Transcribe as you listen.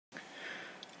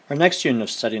Our next unit of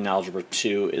study in Algebra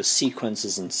 2 is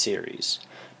sequences and series.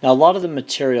 Now, a lot of the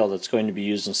material that's going to be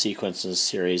used in sequences and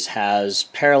series has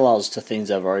parallels to things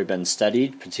that have already been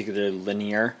studied, particularly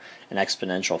linear and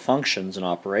exponential functions and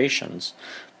operations,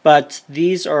 but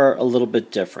these are a little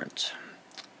bit different.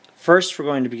 First, we're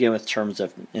going to begin with terms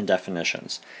and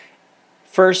definitions.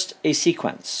 First, a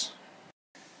sequence.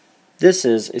 This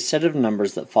is a set of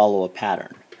numbers that follow a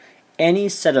pattern. Any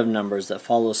set of numbers that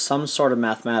follows some sort of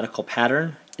mathematical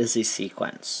pattern is a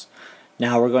sequence.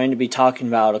 Now we're going to be talking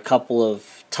about a couple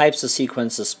of types of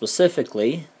sequences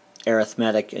specifically,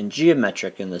 arithmetic and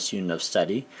geometric in this unit of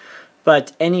study,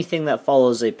 but anything that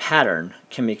follows a pattern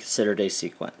can be considered a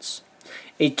sequence.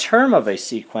 A term of a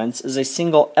sequence is a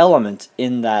single element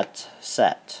in that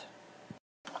set.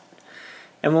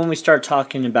 And when we start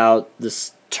talking about the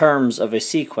terms of a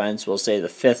sequence, we'll say the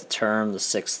 5th term, the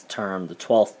 6th term, the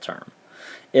 12th term.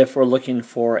 If we're looking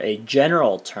for a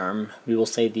general term, we will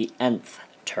say the nth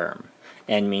term,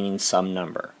 n meaning some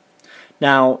number.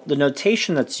 Now, the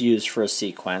notation that's used for a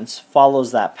sequence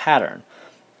follows that pattern.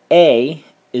 A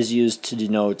is used to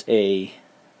denote a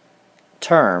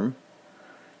term,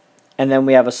 and then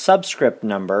we have a subscript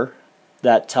number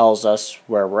that tells us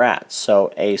where we're at.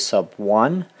 So a sub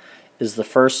 1 is the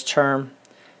first term,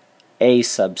 a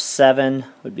sub 7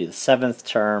 would be the 7th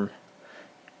term,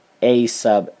 a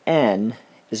sub n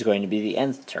is going to be the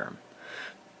nth term.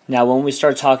 Now when we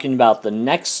start talking about the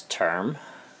next term,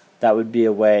 that would be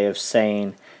a way of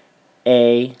saying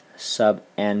a sub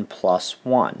n plus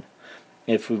 1.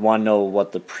 If we want to know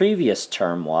what the previous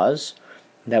term was,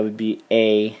 that would be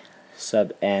a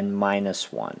sub n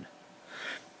minus 1.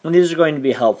 And these are going to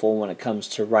be helpful when it comes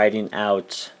to writing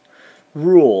out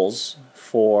rules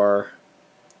for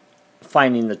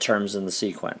finding the terms in the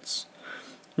sequence.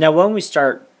 Now when we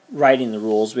start writing the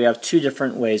rules, we have two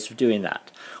different ways of doing that.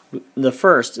 The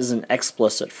first is an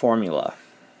explicit formula.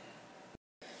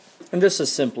 And this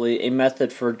is simply a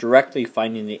method for directly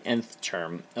finding the nth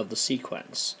term of the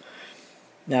sequence.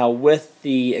 Now with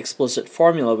the explicit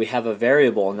formula we have a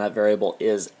variable, and that variable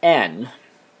is n.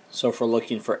 So if we're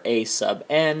looking for a sub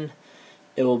n,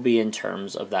 it will be in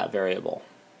terms of that variable.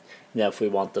 Now if we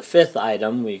want the 5th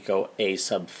item, we go a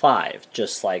sub 5.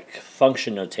 Just like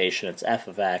function notation, it's f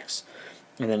of x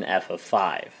and then f of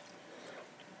 5.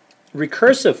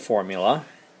 Recursive formula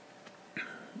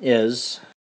is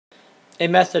a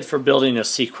method for building a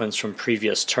sequence from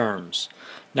previous terms.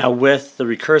 Now with the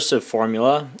recursive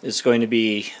formula, it's going to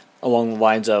be along the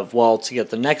lines of, well, to get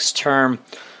the next term,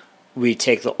 we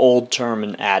take the old term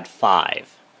and add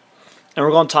 5. And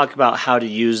we're going to talk about how to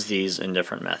use these in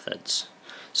different methods.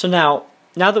 So now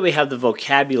that we have the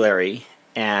vocabulary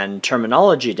and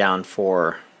terminology down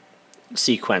for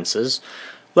sequences,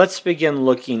 let's begin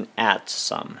looking at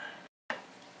some.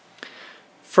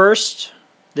 First,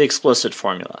 the explicit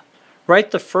formula.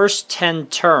 Write the first 10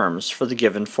 terms for the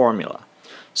given formula.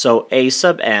 So a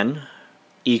sub n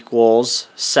equals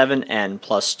 7n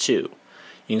plus 2. You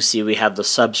can see we have the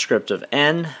subscript of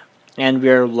n, and we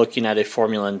are looking at a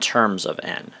formula in terms of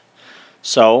n.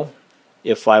 So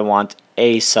if I want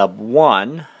a sub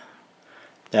 1,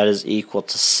 that is equal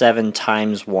to 7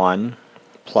 times 1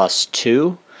 plus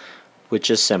 2, which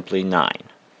is simply 9.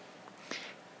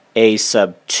 A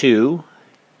sub 2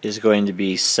 is going to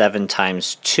be 7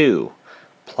 times 2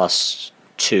 plus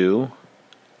 2,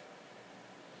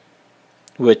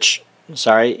 which,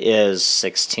 is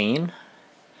 16.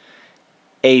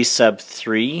 A sub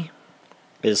 3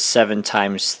 is 7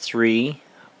 times 3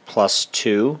 plus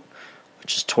 2,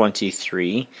 which is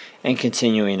 23, and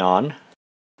continuing on,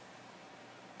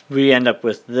 we end up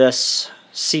with this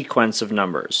sequence of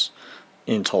numbers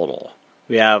in total.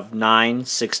 We have 9,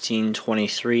 16,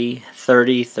 23,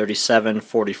 30, 37,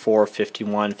 44,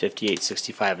 51, 58,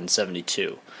 65, and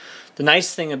 72. The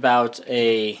nice thing about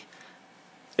a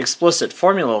explicit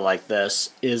formula like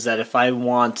this is that if I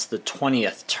want the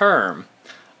 20th term,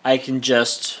 I can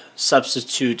just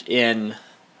substitute in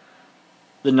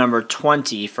the number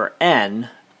 20 for n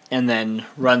and then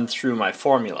run through my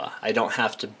formula. I don't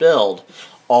have to build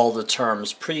all the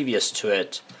terms previous to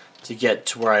it to get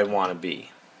to where I want to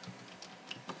be.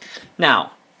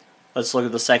 Now, let's look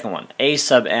at the second one. A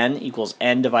sub n equals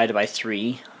n divided by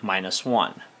 3 minus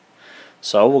 1.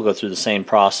 So we'll go through the same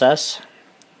process.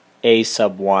 A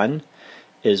sub 1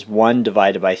 is 1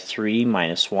 divided by 3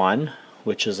 minus 1,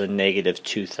 which is a negative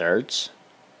 2/3.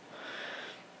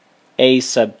 A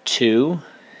sub 2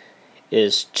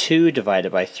 is 2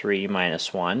 divided by 3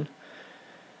 minus 1,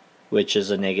 which is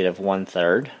a negative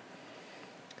 1/3.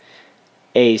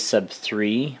 A sub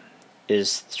 3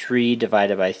 is 3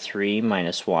 divided by 3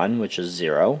 minus 1, which is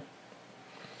 0.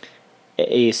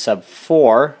 a sub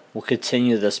 4 will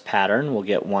continue this pattern. We'll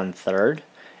get 1/3,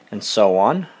 and so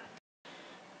on,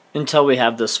 until we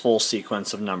have this full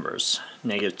sequence of numbers.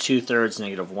 Negative 2/3,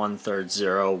 negative 1/3,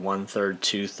 0, 1/3,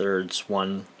 2/3,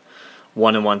 1,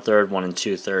 1 and 1/3, 1 and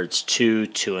 2/3, 2,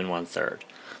 2 and 1/3.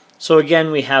 So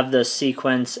again, we have this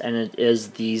sequence, and it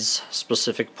is these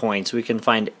specific points. We can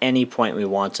find any point we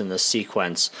want in this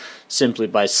sequence simply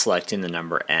by selecting the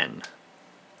number n.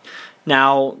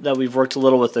 Now that we've worked a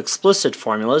little with explicit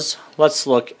formulas, let's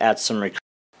look at some recursive.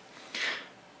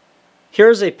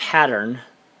 Here's a pattern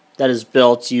that is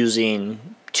built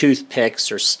using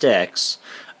toothpicks or sticks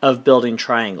of building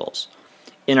triangles.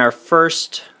 In our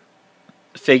first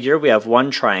figure, we have one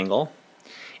triangle,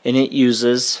 and it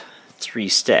uses 3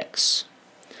 sticks.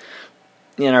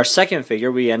 In our second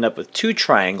figure, we end up with 2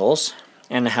 triangles,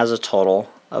 and it has a total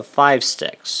of 5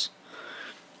 sticks.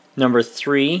 Number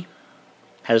 3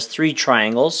 has 3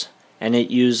 triangles, and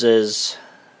it uses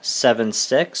 7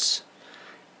 sticks.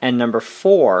 And number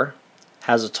 4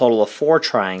 has a total of 4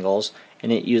 triangles,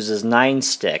 and it uses 9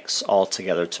 sticks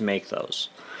altogether to make those.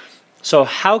 So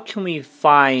how can we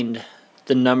find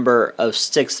the number of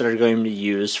sticks that are going to be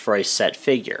used for a set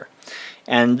figure?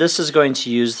 And this is going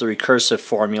to use the recursive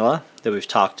formula that we've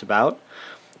talked about.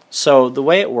 So the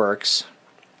way it works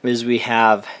is we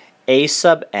have a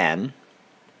sub n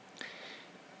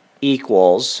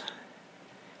equals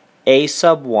a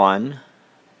sub 1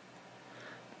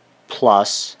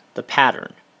 plus the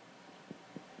pattern.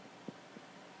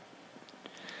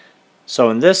 So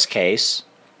in this case,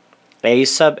 a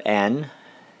sub n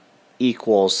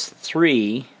equals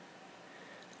 3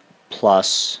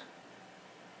 plus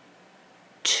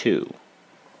 2.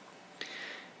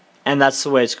 And that's the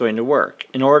way it's going to work.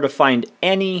 In order to find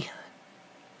any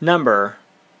number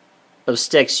of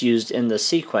sticks used in the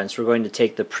sequence, we're going to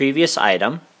take the previous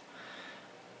item.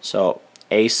 So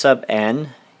a sub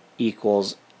n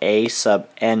equals a sub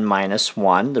n minus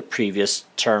 1, the previous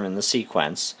term in the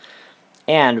sequence,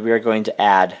 and we are going to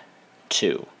add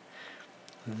 2.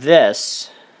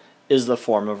 This is the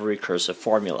form of a recursive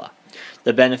formula.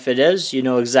 The benefit is you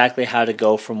know exactly how to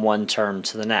go from one term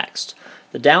to the next.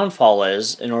 The downfall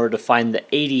is, in order to find the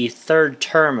 83rd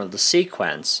term of the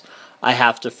sequence, I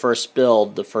have to first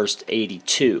build the first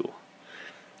 82.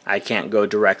 I can't go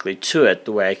directly to it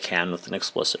the way I can with an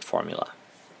explicit formula.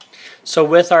 So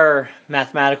with our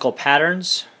mathematical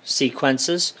patterns,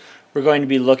 sequences, we're going to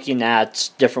be looking at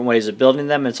different ways of building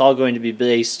them. It's all going to be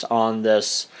based on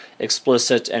this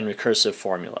explicit and recursive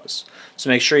formulas. So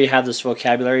make sure you have this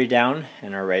vocabulary down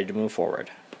and are ready to move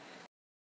forward.